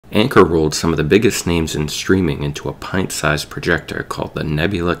Anker rolled some of the biggest names in streaming into a pint-sized projector called the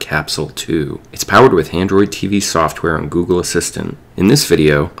Nebula Capsule II. It's powered with Android TV software and Google Assistant. In this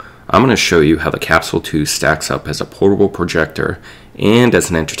video, I'm going to show you how the Capsule II stacks up as a portable projector and as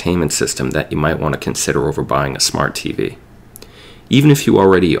an entertainment system that you might want to consider over buying a smart TV. Even if you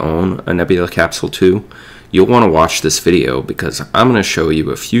already own a Nebula Capsule II, you'll want to watch this video because I'm going to show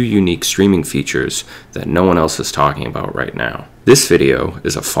you a few unique streaming features that no one else is talking about right now. This video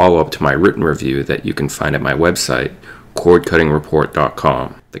is a follow-up to my written review that you can find at my website,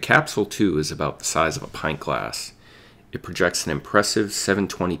 cordcuttingreport.com. The Capsule II is about the size of a pint glass. It projects an impressive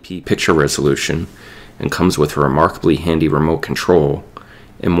 720p picture resolution and comes with a remarkably handy remote control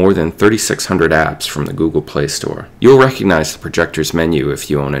and more than 3,600 apps from the Google Play Store. You'll recognize the projector's menu if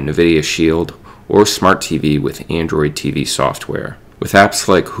you own a NVIDIA Shield or smart TV with Android TV software. With apps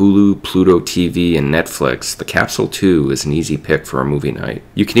like Hulu, Pluto TV, and Netflix, the Capsule II is an easy pick for a movie night.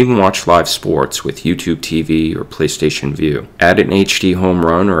 You can even watch live sports with YouTube TV or PlayStation View. Add an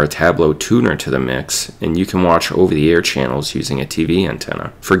HDHomeRun or a Tablo tuner to the mix, and you can watch over-the-air channels using a TV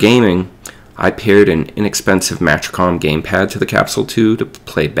antenna. For gaming, I paired an inexpensive Matricom gamepad to the Capsule II to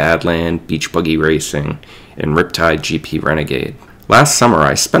play Badland, Beach Buggy Racing, and Riptide GP Renegade. Last summer,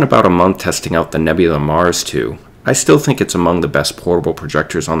 I spent about a month testing out the Nebula Mars 2. I still think it's among the best portable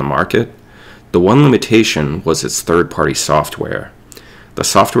projectors on the market. The one limitation was its third-party software. The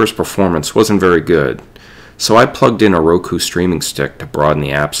software's performance wasn't very good, so I plugged in a Roku streaming stick to broaden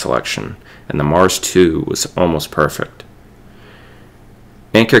the app selection, and the Mars 2 was almost perfect.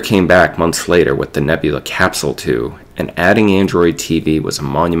 Anker came back months later with the Nebula Capsule II, and adding Android TV was a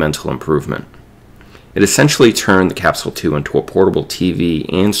monumental improvement. It essentially turned the Capsule II into a portable TV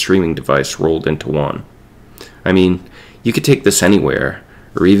and streaming device rolled into one. I mean, you could take this anywhere,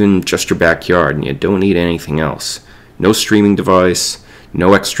 or even just your backyard, and you don't need anything else. No streaming device,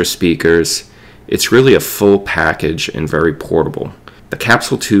 no extra speakers. It's really a full package and very portable. The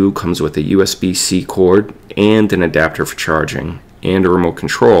Capsule II comes with a USB-C cord and an adapter for charging, and a remote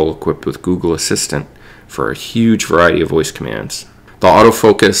control equipped with Google Assistant for a huge variety of voice commands. The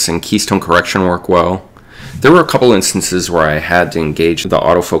autofocus and keystone correction work well. There were a couple instances where I had to engage the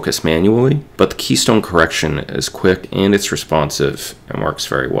autofocus manually, but the keystone correction is quick and it's responsive and works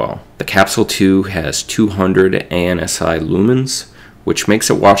very well. The Capsule II has 200 ANSI lumens, which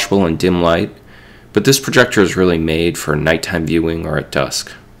makes it watchable in dim light, but this projector is really made for nighttime viewing or at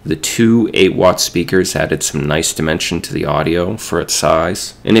dusk. The two 8-watt speakers added some nice dimension to the audio for its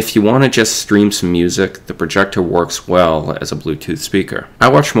size. And if you want to just stream some music, the projector works well as a Bluetooth speaker. I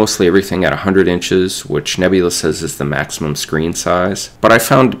watch mostly everything at 100 inches, which Nebula says is the maximum screen size. But I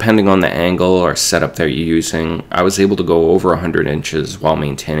found depending on the angle or setup that you're using, I was able to go over 100 inches while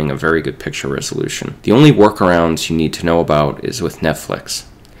maintaining a very good picture resolution. The only workarounds you need to know about is with Netflix.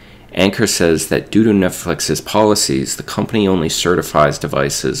 Anker says that due to Netflix's policies, the company only certifies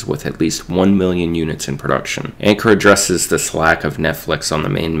devices with at least 1 million units in production. Anker addresses this lack of Netflix on the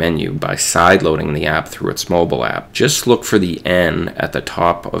main menu by sideloading the app through its mobile app. Just look for the N at the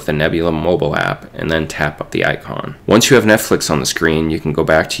top of the Nebula mobile app and then tap up the icon. Once you have Netflix on the screen, you can go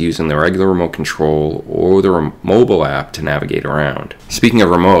back to using the regular remote control or the mobile app to navigate around. Speaking of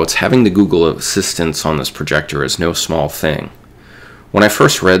remotes, having the Google Assistant on this projector is no small thing. When I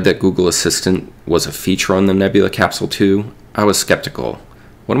first read that Google Assistant was a feature on the Nebula Capsule II, I was skeptical.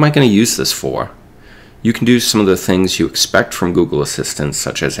 What am I going to use this for? You can do some of the things you expect from Google Assistant,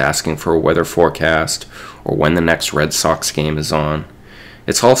 such as asking for a weather forecast or when the next Red Sox game is on.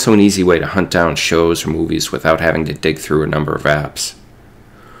 It's also an easy way to hunt down shows or movies without having to dig through a number of apps.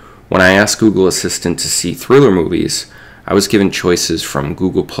 When I asked Google Assistant to see thriller movies, I was given choices from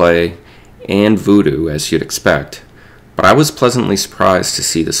Google Play and Vudu, as you'd expect. But I was pleasantly surprised to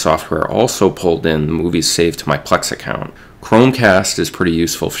see the software also pulled in the movies saved to my Plex account. Chromecast is pretty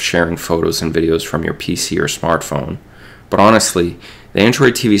useful for sharing photos and videos from your PC or smartphone. But honestly, the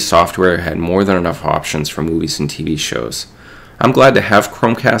Android TV software had more than enough options for movies and TV shows. I'm glad to have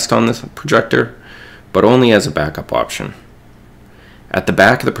Chromecast on this projector, but only as a backup option. At the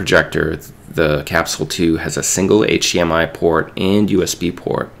back of the projector, the Capsule II has a single HDMI port and USB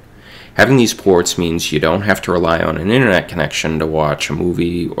port. Having these ports means you don't have to rely on an internet connection to watch a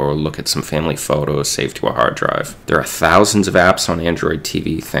movie or look at some family photos saved to a hard drive. There are thousands of apps on Android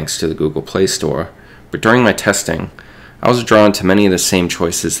TV thanks to the Google Play Store, but during my testing, I was drawn to many of the same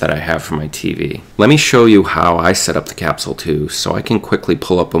choices that I have for my TV. Let me show you how I set up the Capsule II so I can quickly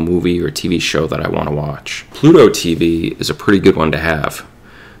pull up a movie or TV show that I want to watch. Pluto TV is a pretty good one to have.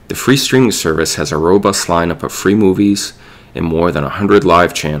 The free streaming service has a robust lineup of free movies and more than 100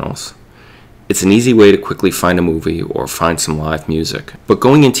 live channels. It's an easy way to quickly find a movie or find some live music. But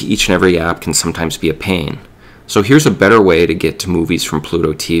going into each and every app can sometimes be a pain. So here's a better way to get to movies from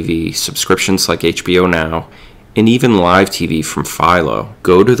Pluto TV, subscriptions like HBO Now, and even live TV from Philo.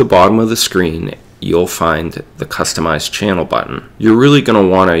 Go to the bottom of the screen, you'll find the Customize Channel button. You're really going to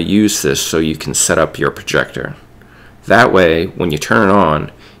want to use this so you can set up your projector. That way, when you turn it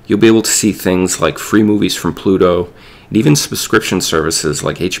on, you'll be able to see things like free movies from Pluto, and even subscription services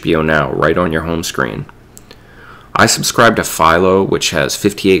like HBO Now right on your home screen. I subscribe to Philo, which has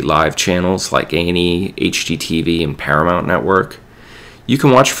 58 live channels like A&E, HDTV, and Paramount Network. You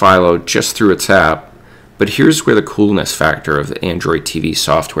can watch Philo just through its app, but here's where the coolness factor of the Android TV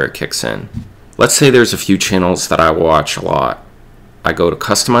software kicks in. Let's say there's a few channels that I watch a lot. I go to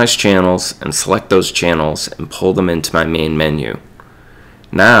Customize Channels and select those channels and pull them into my main menu.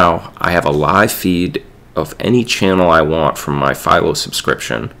 Now I have a live feed of any channel I want from my Philo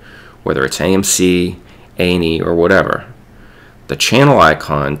subscription, whether it's AMC, A&E, or whatever. The channel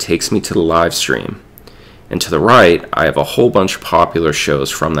icon takes me to the live stream, and to the right I have a whole bunch of popular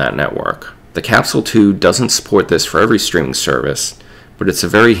shows from that network. The Capsule 2 doesn't support this for every streaming service, but it's a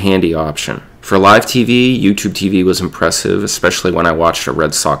very handy option. For live TV, YouTube TV was impressive, especially when I watched a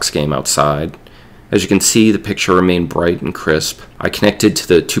Red Sox game outside. As you can see, the picture remained bright and crisp. I connected to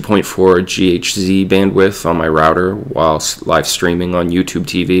the 2.4 GHz bandwidth on my router while live streaming on YouTube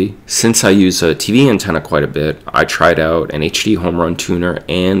TV. Since I use a TV antenna quite a bit, I tried out an HDHomeRun tuner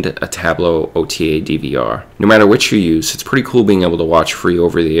and a Tablo OTA DVR. No matter which you use, it's pretty cool being able to watch free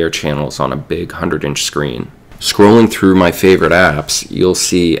over-the-air channels on a big 100-inch screen. Scrolling through my favorite apps, you'll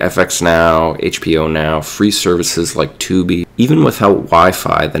see FX Now, HBO Now, free services like Tubi. Even without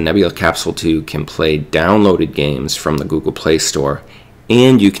Wi-Fi, the Nebula Capsule 2 can play downloaded games from the Google Play Store,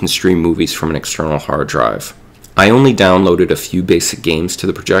 and you can stream movies from an external hard drive. I only downloaded a few basic games to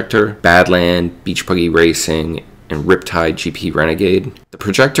the projector: Badland, Beach Buggy Racing, and Riptide GP Renegade. The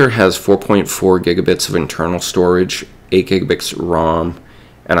projector has 4.4 gigabits of internal storage, 8 gigabits ROM,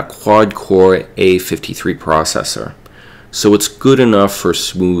 and a quad-core A53 processor, so it's good enough for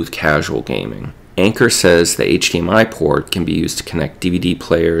smooth casual gaming. Anchor says the HDMI port can be used to connect DVD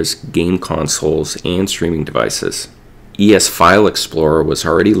players, game consoles, and streaming devices. ES File Explorer was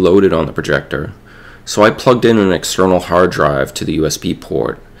already loaded on the projector, so I plugged in an external hard drive to the USB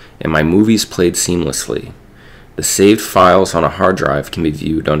port, and my movies played seamlessly. The saved files on a hard drive can be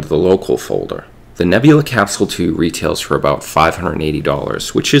viewed under the local folder. The Nebula Capsule 2 retails for about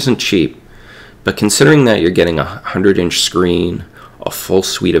 $580, which isn't cheap, but considering that you're getting a 100-inch screen, a full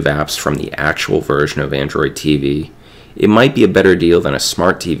suite of apps from the actual version of Android TV, it might be a better deal than a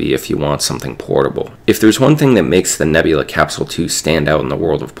smart TV if you want something portable. If there's one thing that makes the Nebula Capsule 2 stand out in the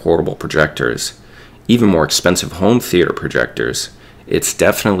world of portable projectors, even more expensive home theater projectors, it's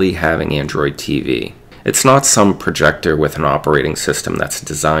definitely having Android TV. It's not some projector with an operating system that's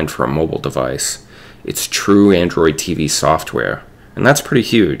designed for a mobile device. It's true Android TV software, and that's pretty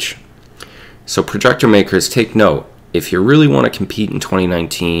huge. So projector makers, take note. If you really want to compete in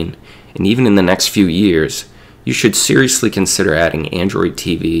 2019, and even in the next few years, you should seriously consider adding Android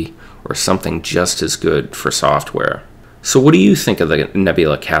TV or something just as good for software. So what do you think of the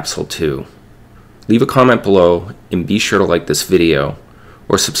Nebula Capsule 2? Leave a comment below, and be sure to like this video,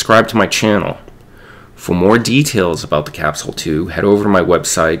 or subscribe to my channel. For more details about the Capsule 2, head over to my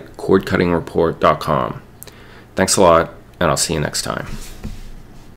website, cordcuttingreport.com. Thanks a lot, and I'll see you next time.